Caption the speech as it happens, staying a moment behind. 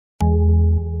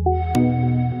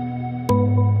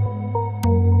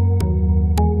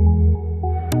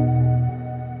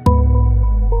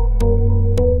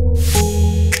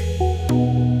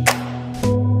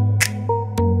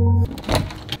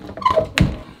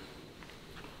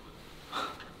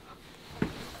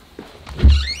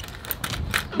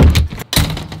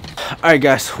Alright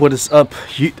guys, what is up?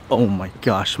 Oh my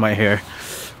gosh, my hair.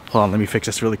 Hold on, let me fix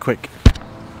this really quick.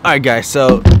 Alright guys,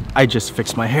 so I just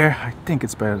fixed my hair. I think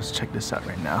it's better. Let's check this out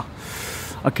right now.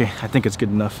 Okay, I think it's good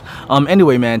enough.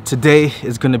 Anyway, man, today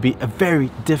is gonna be a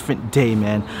very different day,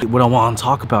 man. What I want to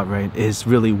talk about, right, is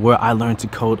really where I learned to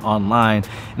code online.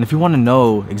 And if you want to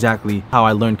know exactly how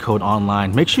I learned code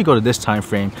online, make sure you go to this time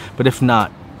frame. But if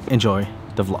not, enjoy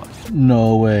the vlog.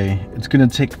 No way. It's gonna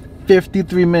take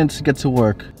 53 minutes to get to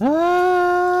work.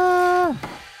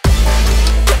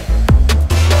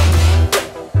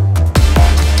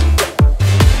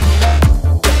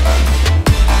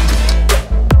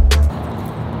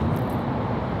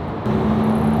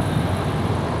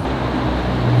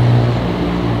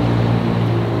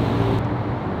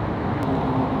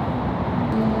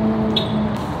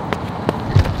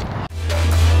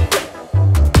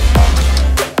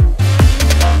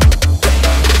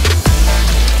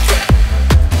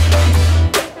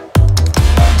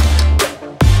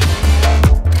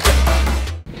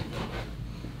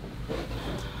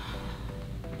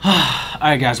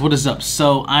 Alright guys, what is up?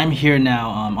 So I'm here now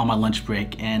on my lunch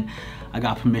break, and I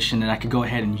got permission that I could go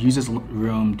ahead and use this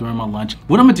room during my lunch.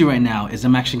 What I'm gonna do right now is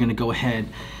I'm actually gonna go ahead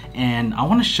and I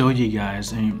wanna show you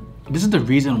guys, I mean, this is the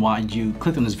reason why you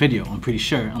clicked on this video, I'm pretty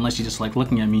sure, unless you just like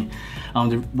looking at me.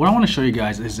 What I wanna show you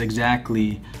guys is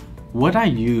exactly what I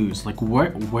use, like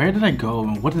where did I go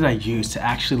and what did I use to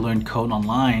actually learn code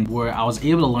online, where I was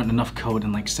able to learn enough code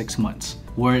in like 6 months.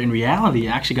 Where in reality,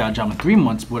 I actually got a job in 3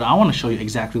 months, but I want to show you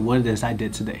exactly what it is I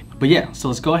did today. But yeah, so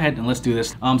let's go ahead and let's do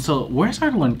this. So where I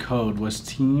started to learn code was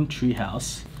Team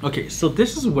Treehouse. Okay, so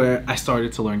this is where I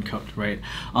started to learn code, right?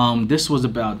 This was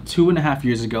about 2.5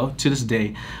 years ago to this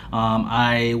day.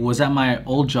 I was at my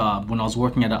old job when I was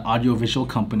working at an audiovisual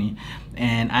company,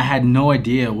 and I had no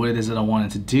idea what it is that I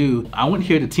wanted to do. I went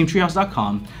here to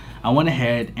teamtreehouse.com. I went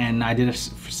ahead and I did a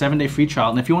 7-day free trial,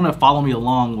 and if you want to follow me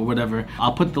along or whatever,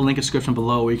 I'll put the link in the description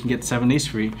below where you can get 7 days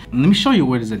free. And let me show you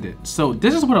what it is I did. So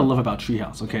this is what I love about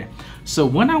Treehouse, okay? So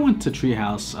when I went to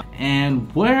Treehouse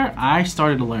and where I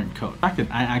started to learn code, the fact that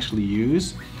I actually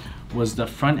used was the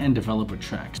front-end developer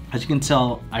track. As you can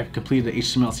tell, I completed the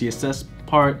HTML, CSS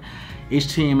part,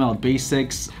 HTML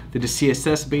basics, did the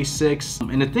CSS basics.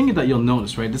 And the thing that you'll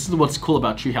notice, right, this is what's cool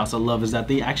about Treehouse I love, is that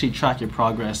they actually track your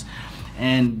progress.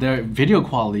 And their video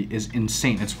quality is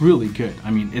insane. It's really good.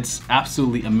 I mean, it's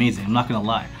absolutely amazing. I'm not gonna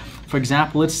lie. For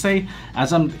example, let's say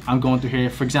as I'm going through here,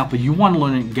 for example, you want to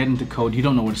learn and get into code, you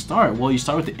don't know where to start. Well, you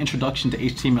start with the introduction to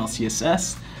HTML,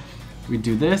 CSS. We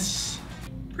do this.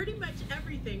 Pretty much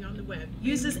everything on the web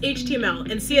uses HTML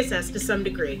and CSS to some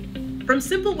degree. From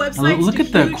simple websites look to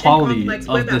at the huge quality and complex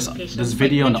of web this applications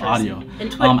video like and the audio.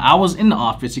 Pinterest and I was in the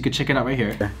office. You could check it out right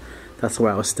here. That's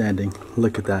where I was standing.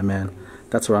 Look at that, man.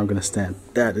 That's where I'm gonna stand.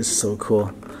 That is so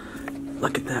cool.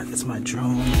 Look at that, it's my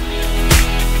drone.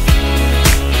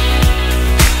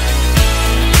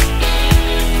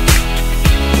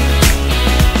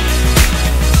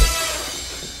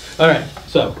 All right,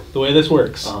 so the way this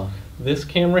works, this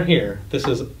camera here, this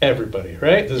is everybody,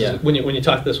 right? This is when you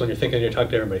talk to this one, you're thinking you're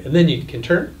talking to everybody. And then you can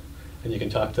turn and you can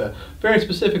talk to, very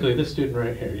specifically, this student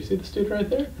right here. You see the student right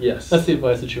there? Yes. That's the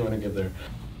advice that you want to give there.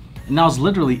 And I was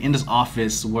literally in this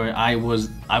office where I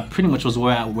pretty much was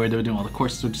where they were doing all the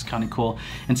courses, which is kind of cool.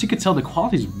 And so you could tell the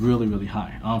quality is really, really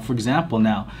high. For example,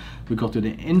 now we go through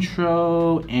the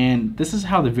intro, and this is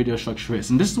how the video structure is.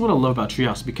 And this is what I love about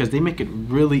Treehouse, because they make it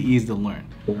really easy to learn.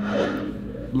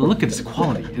 Look at this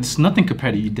quality. It's nothing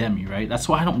compared to Udemy, right? That's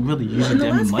why I don't really use Udemy much. In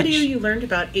the last video, you learned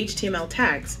about HTML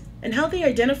tags and how they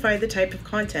identify the type of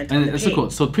content on the page. So cool.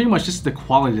 So pretty much this is the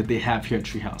quality that they have here at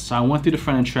Treehouse. So I went through the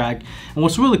front end track, and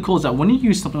what's really cool is that when you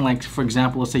use something like, for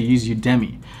example, let's say you use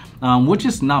Udemy, which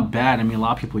is not bad. I mean, a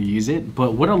lot of people use it,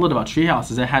 but what I loved about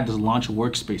Treehouse is it had this launch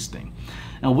workspace thing.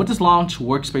 And what this launch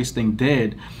workspace thing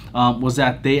did was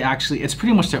that they actually, it's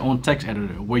pretty much their own text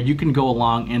editor where you can go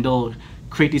along and they'll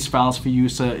create these files for you,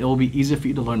 so it will be easier for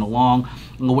you to learn along,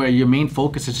 where your main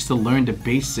focus is just to learn the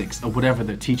basics of whatever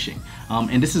they're teaching.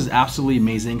 And this is absolutely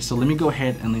amazing. So let me go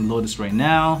ahead and load this right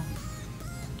now.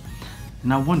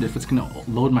 And I wonder if it's gonna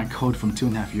load my code from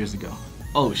 2.5 years ago.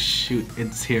 Oh shoot,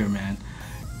 it's here, man.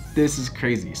 This is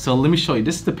crazy. So let me show you.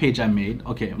 This is the page I made.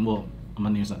 Okay, well, my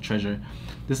name's not Treasure.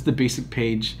 This is the basic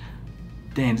page.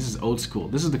 Dang, this is old school.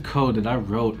 This is the code that I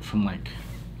wrote from like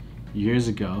years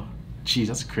ago. Jeez,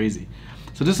 that's crazy.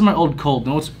 So this is my old code,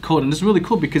 and this is really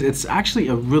cool because it's actually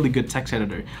a really good text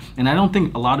editor. And I don't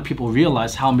think a lot of people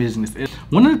realize how amazing this is.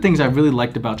 One of the things I really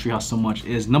liked about Treehouse so much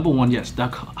is, number one, yes, the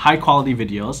high quality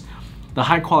videos, the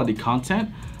high quality content,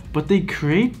 but they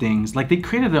create things, like they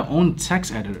created their own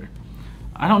text editor.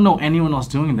 I don't know anyone else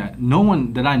doing that. No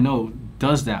one that I know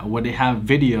does that, where they have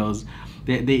videos.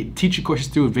 They teach you courses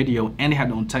through a video, and they have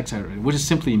their own text editor, which is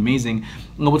simply amazing.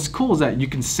 And what's cool is that you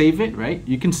can save it, right?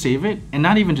 You can save it, and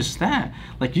not even just that.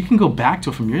 Like, you can go back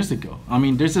to it from years ago. I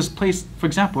mean, there's this place, for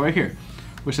example, right here,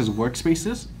 which says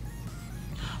Workspaces.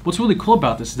 What's really cool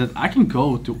about this is that I can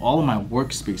go through all of my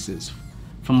workspaces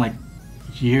from like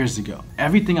years ago.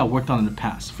 Everything I worked on in the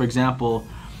past. For example,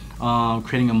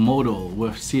 creating a modal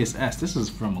with CSS. This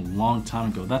is from a long time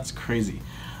ago. That's crazy.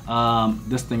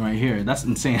 This thing right here, that's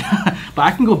insane. But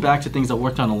I can go back to things I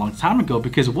worked on a long time ago,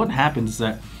 because what happens is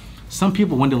that some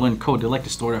people, when they learn code, they like to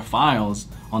store their files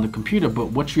on the computer, but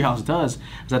what Treehouse does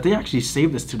is that they actually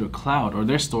save this to the cloud or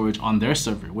their storage on their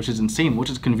server, which is insane, which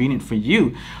is convenient for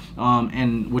you,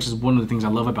 and which is one of the things I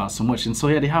love about so much. And so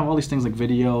yeah, they have all these things like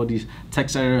video, these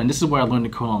text editor, and this is where I learned to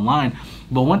code online.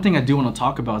 But one thing I do want to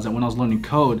talk about is that when I was learning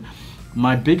code,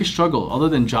 my biggest struggle, other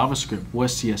than JavaScript,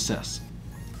 was CSS.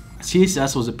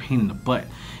 CSS was a pain in the butt.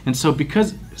 And so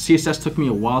because CSS took me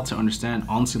a while to understand,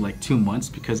 honestly like 2 months,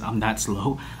 because I'm that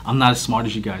slow, I'm not as smart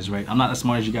as you guys, right? I'm not as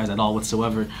smart as you guys at all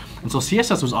whatsoever. And so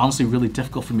CSS was honestly really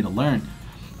difficult for me to learn.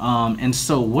 And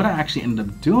so what I actually ended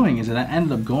up doing is that I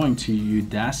ended up going to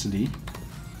udacity.com.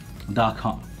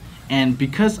 And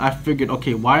because I figured,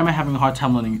 okay, why am I having a hard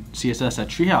time learning CSS at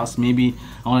Treehouse? Maybe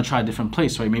I want to try a different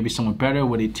place, right? Maybe somewhere better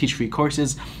where they teach free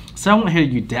courses. So I went here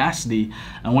to Udacity.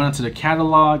 I went into the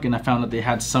catalog and I found that they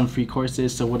had some free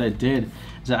courses. So what I did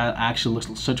is I actually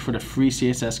searched for the free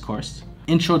CSS course,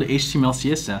 Intro to HTML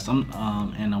CSS,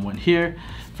 and I went here.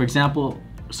 For example,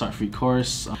 start free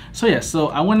course. So yeah, so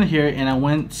I went in here and I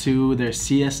went to their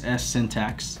CSS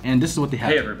syntax, and this is what they have.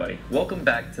 Hey everybody, welcome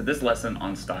back to this lesson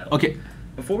on style. Okay.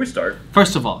 Before we start,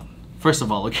 First of all,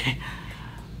 okay,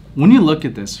 when you look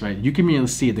at this, right, you can really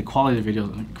see the quality of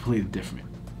videos are completely different.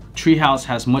 Treehouse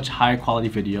has much higher quality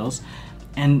videos,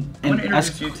 and I want to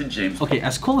introduce you to James. Okay,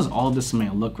 as cool as all of this may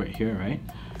look right here, right?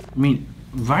 I mean,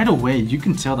 right away you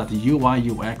can tell that the UI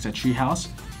UX at Treehouse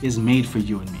is made for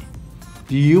you and me.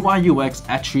 The UI UX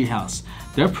at Treehouse,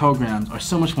 their programs are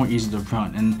so much more easy to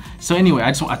run. And so anyway,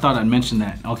 I thought I'd mention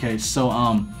that. Okay, so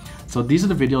so these are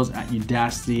the videos at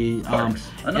Udacity.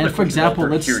 And for example,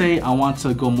 let's say I want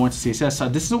to go more to CSS. So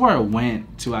this is where I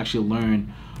went to actually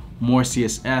learn more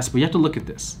CSS, but you have to look at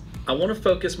this. I want to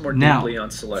focus more deeply on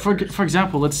selectors. For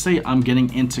example, let's say I'm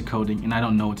getting into coding and I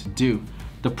don't know what to do.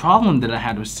 The problem that I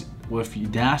had with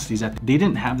Udacity is that they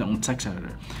didn't have their own text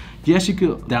editor. Yes, you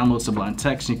could download Sublime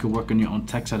Text and you could work on your own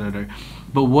text editor.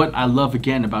 But what I love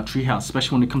again about Treehouse,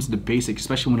 especially when it comes to the basics,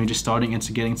 especially when you're just starting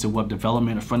into getting into web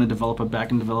development or front-end developer,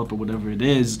 back-end developer, whatever it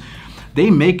is,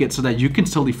 they make it so that you can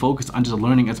totally focus on just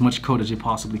learning as much code as you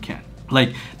possibly can.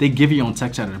 Like, they give you your own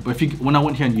text editor. But when I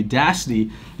went here on Udacity,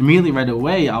 immediately right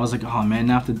away, I was like, oh man,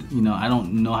 now I have to, I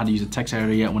don't know how to use a text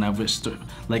editor yet when I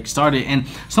started. And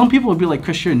some people would be like,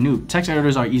 Chris, you're a noob. Text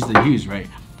editors are easy to use, right?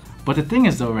 But the thing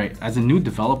is though, right, as a new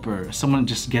developer, someone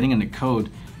just getting into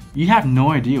code, you have no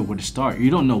idea where to start.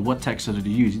 You don't know what text editor to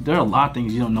use. There are a lot of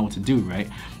things you don't know what to do, right?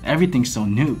 Everything's so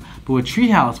new. But with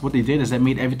Treehouse, what they did is they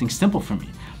made everything simple for me.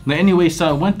 But anyway, so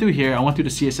I went through here. I went through the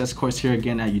CSS course here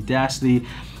again at Udacity.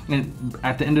 And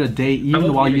at the end of the day,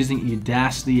 even while using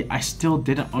Udacity, I still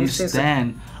didn't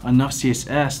understand enough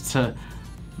CSS to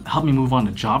help me move on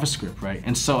to JavaScript, right?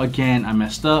 And so again, I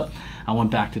messed up. I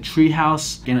went back to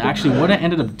Treehouse, and actually what I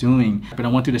ended up doing, but I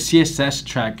went through the CSS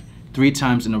track 3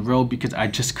 times in a row because I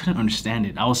just couldn't understand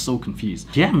it. I was so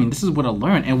confused. Yeah, I mean, this is what I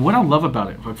learned, and what I love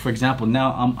about it. For example,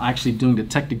 now I'm actually doing the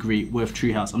tech degree with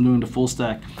Treehouse. I'm doing the full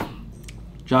stack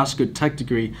JavaScript tech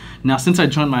degree. Now, since I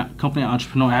joined my company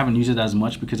Entrepreneur, I haven't used it as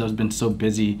much because I've been so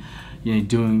busy,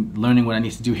 learning what I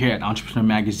need to do here at Entrepreneur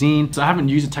Magazine. So I haven't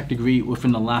used a tech degree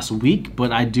within the last week,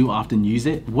 but I do often use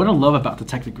it. What I love about the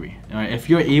tech degree, all right, if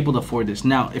you're able to afford this.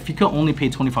 Now, if you could only pay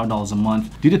 $25 a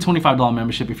month, do the $25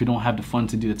 membership if you don't have the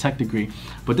funds to do the tech degree.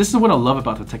 But this is what I love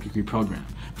about the tech degree program.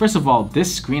 First of all,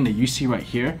 this screen that you see right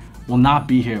here will not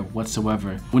be here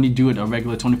whatsoever when you do it a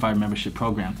regular $25 membership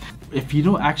program. If you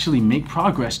don't actually make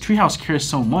progress, Treehouse cares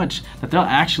so much that they'll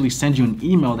actually send you an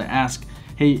email that asks,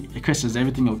 hey Chris, is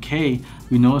everything okay?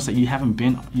 We noticed that you haven't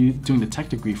been doing the tech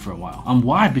degree for a while.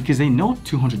 Why? Because they know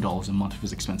 $200 a month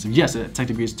is expensive. Yes, a tech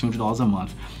degree is $200 a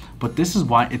month, but this is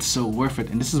why it's so worth it,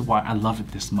 and this is why I love it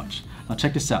this much. Now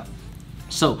check this out.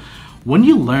 So when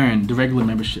you learn the regular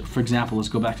membership, for example, let's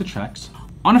go back to tracks.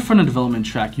 On a front-end development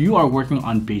track, you are working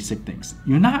on basic things.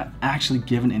 You're not actually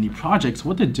given any projects.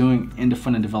 What they're doing in the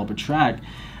front-end developer track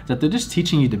is that they're just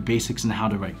teaching you the basics and how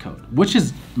to write code, which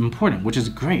is important, which is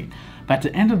great. But at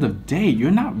the end of the day, you're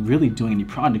not really doing any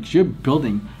projects. You're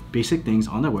building basic things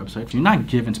on their website. You're not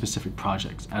given specific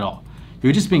projects at all.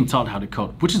 You're just being taught how to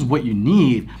code, which is what you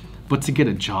need But to get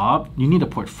a job, you need a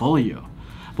portfolio.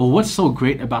 But what's so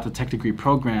great about the tech degree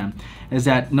program is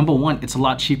that, number one, it's a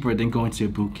lot cheaper than going to a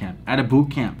boot camp. At a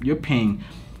boot camp, you're paying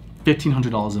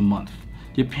 $1,500 a month.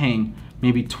 You're paying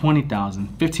maybe $20,000,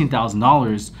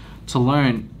 $15,000 to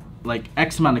learn like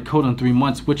X amount of code in 3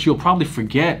 months, which you'll probably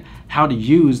forget how to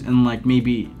use in like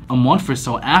maybe a month or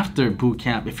so after boot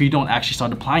camp if you don't actually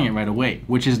start applying it right away,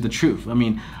 which is the truth. I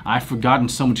mean, I've forgotten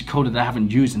so much code that I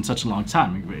haven't used in such a long time.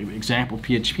 Example,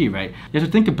 PHP, right? You have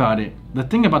to think about it. The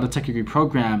thing about the tech degree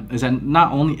program is that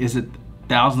not only is it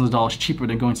thousands of dollars cheaper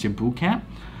than going to your boot camp,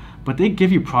 but they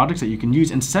give you products that you can use.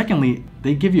 And secondly,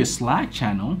 they give you a Slack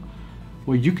channel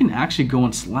where you can actually go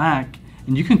on Slack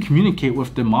and you can communicate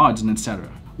with the mods and etc.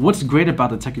 What's great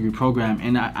about the tech degree program,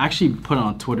 and I actually put it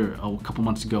on Twitter a couple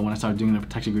months ago when I started doing the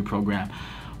tech degree program.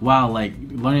 Wow, like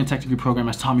learning a tech degree program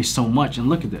has taught me so much. And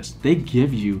look at this, they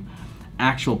give you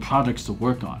actual projects to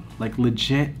work on, like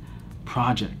legit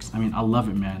projects. I mean, I love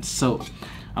it, man. So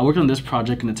I worked on this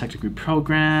project in the tech degree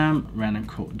program, random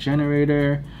code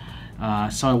generator.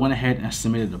 So I went ahead and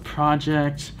submitted the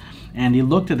project, and he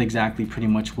looked at exactly pretty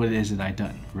much what it is that I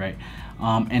done, right?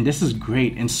 And this is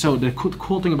great. And so the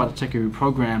cool thing about the tech degree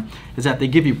program is that they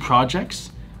give you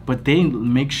projects, but they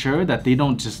make sure that they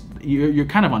don't just, you're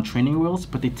kind of on training wheels,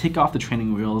 but they take off the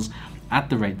training wheels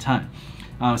at the right time,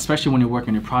 especially when you're working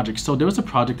on your project. So there was a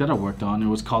project that I worked on. It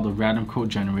was called the Random Code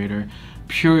Generator,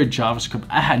 pure JavaScript.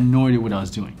 I had no idea what I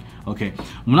was doing. Okay,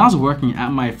 when I was working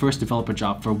at my first developer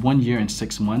job for 1 year and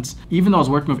 6 months, even though I was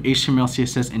working with HTML,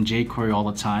 CSS, and jQuery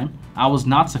all the time, I was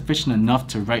not sufficient enough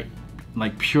to write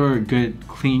like pure, good,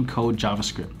 clean code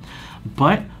JavaScript.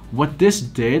 But what this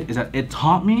did is that it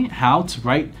taught me how to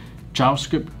write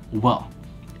JavaScript well.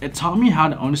 It taught me how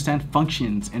to understand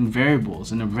functions and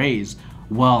variables and arrays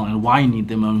well, and why you need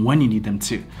them and when you need them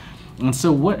too. And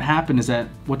so what happened is that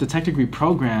with the tech degree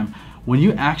program, when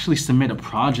you actually submit a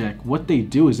project, what they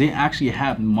do is they actually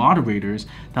have moderators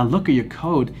that look at your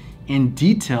code in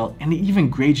detail, and they even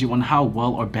grade you on how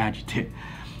well or bad you did.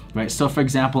 Right, so for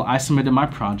example, I submitted my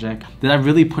project. Did I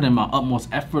really put in my utmost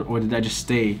effort, or did I just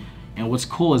stay? And what's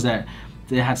cool is that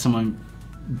they had someone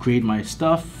grade my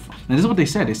stuff. And this is what they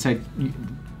said. They said,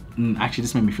 actually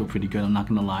this made me feel pretty good, I'm not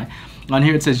gonna lie. On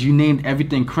here it says, you named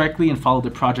everything correctly and followed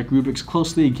the project rubrics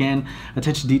closely. Again,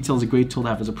 attention to detail is a great tool to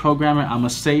have as a programmer. I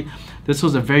must say, this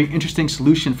was a very interesting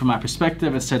solution from my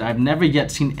perspective. It said, I've never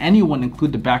yet seen anyone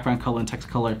include the background color and text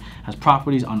color as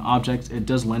properties on objects. It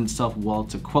does lend itself well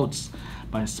to quotes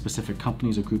by specific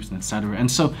companies or groups, and etc.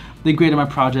 And so they graded my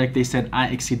project. They said I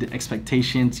exceeded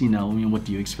expectations. You know, I mean, what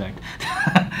do you expect?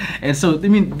 And so, I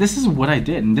mean, this is what I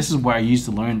did, and this is where I used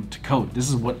to learn to code. This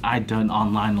is what I done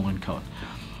online to learn code,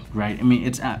 right? I mean,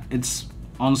 it's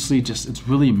honestly just, it's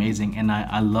really amazing, and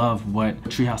I love what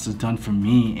Treehouse has done for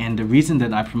me. And the reason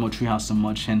that I promote Treehouse so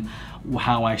much, and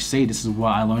how I say this is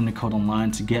where I learned to code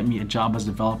online to get me a job as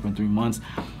a developer in 3 months,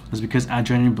 is because I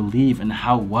genuinely believe in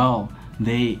how well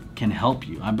they can help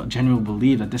you. I genuinely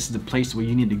believe that this is the place where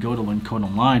you need to go to learn code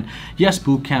online. Yes,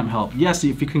 bootcamp help. Yes,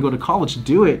 if you can go to college,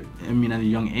 do it. I mean, at a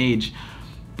young age.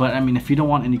 But I mean, if you don't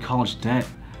want any college debt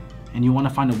and you want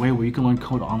to find a way where you can learn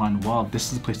code online well,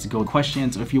 this is the place to go.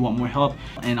 Questions, or if you want more help.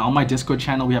 And on my Discord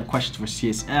channel, we have questions for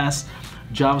CSS,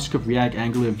 JavaScript, React,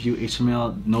 Angular, Vue,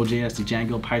 HTML, Node.js,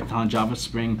 Django, Python, Java,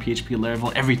 Spring, PHP,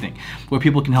 Laravel, everything, where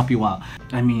people can help you out.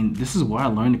 I mean, this is where I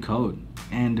learned to code.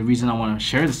 And the reason I want to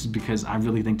share this is because I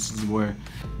really think this is where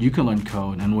you can learn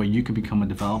code and where you can become a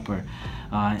developer.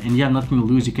 And you have nothing to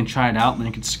lose. You can try it out,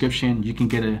 link in the description. You can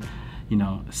get a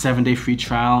 7-day free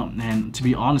trial. And to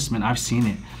be honest, man, I've seen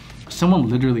it. Someone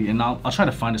literally, and I'll try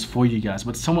to find this for you guys,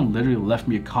 but someone literally left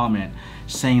me a comment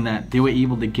saying that they were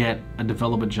able to get a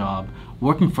developer job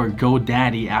working for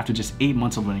GoDaddy after just 8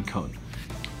 months of learning code.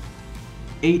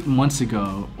 8 months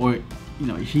ago, or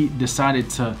he decided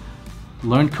to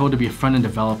learn code to be a front-end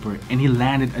developer, and he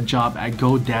landed a job at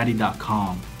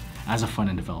GoDaddy.com as a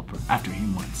front-end developer after 8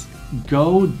 months.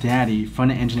 GoDaddy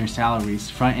front-end engineer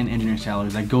salaries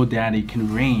at GoDaddy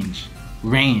can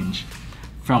range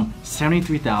from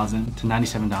 $73,000 to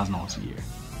 $97,000 a year.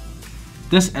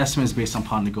 This estimate is based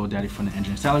upon the GoDaddy front-end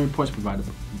engineer salary reports provided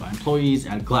by employees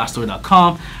at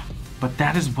Glassdoor.com, but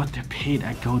that is what they're paid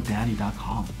at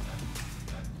GoDaddy.com.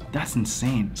 That's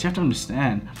insane. So you have to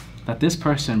understand that this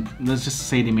person, let's just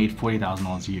say they made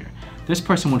 $40,000 a year. This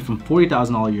person went from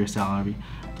 $40,000 a year salary,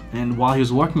 and while he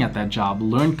was working at that job,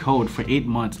 learned code for 8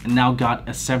 months and now got a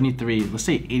let's say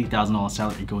 $80,000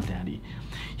 salary at GoDaddy.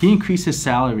 He increased his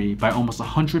salary by almost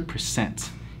 100%.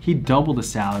 He doubled the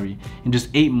salary in just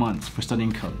 8 months for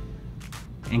studying code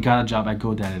and got a job at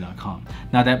GoDaddy.com.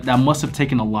 Now that must have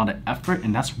taken a lot of effort,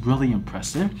 and that's really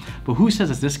impressive, but who says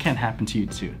that this can't happen to you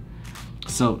too?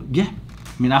 So yeah,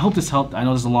 I mean, I hope this helped. I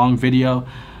know this is a long video,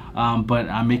 but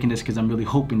I'm making this because I'm really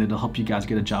hoping that it'll help you guys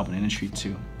get a job in the industry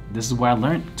too. This is where I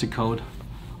learned to code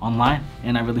online,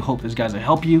 and I really hope this guys will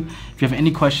help you. If you have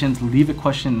any questions, leave a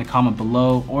question in the comment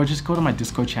below, or just go to my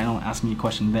Discord channel and ask me a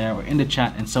question there or in the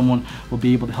chat, and someone will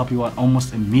be able to help you out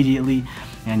almost immediately.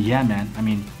 And yeah, man, I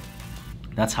mean,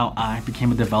 that's how I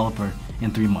became a developer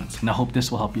in 3 months, and I hope this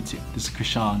will help you too. This is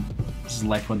Krishan, this is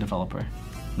Life Road Developer,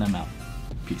 and I'm out.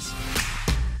 Peace.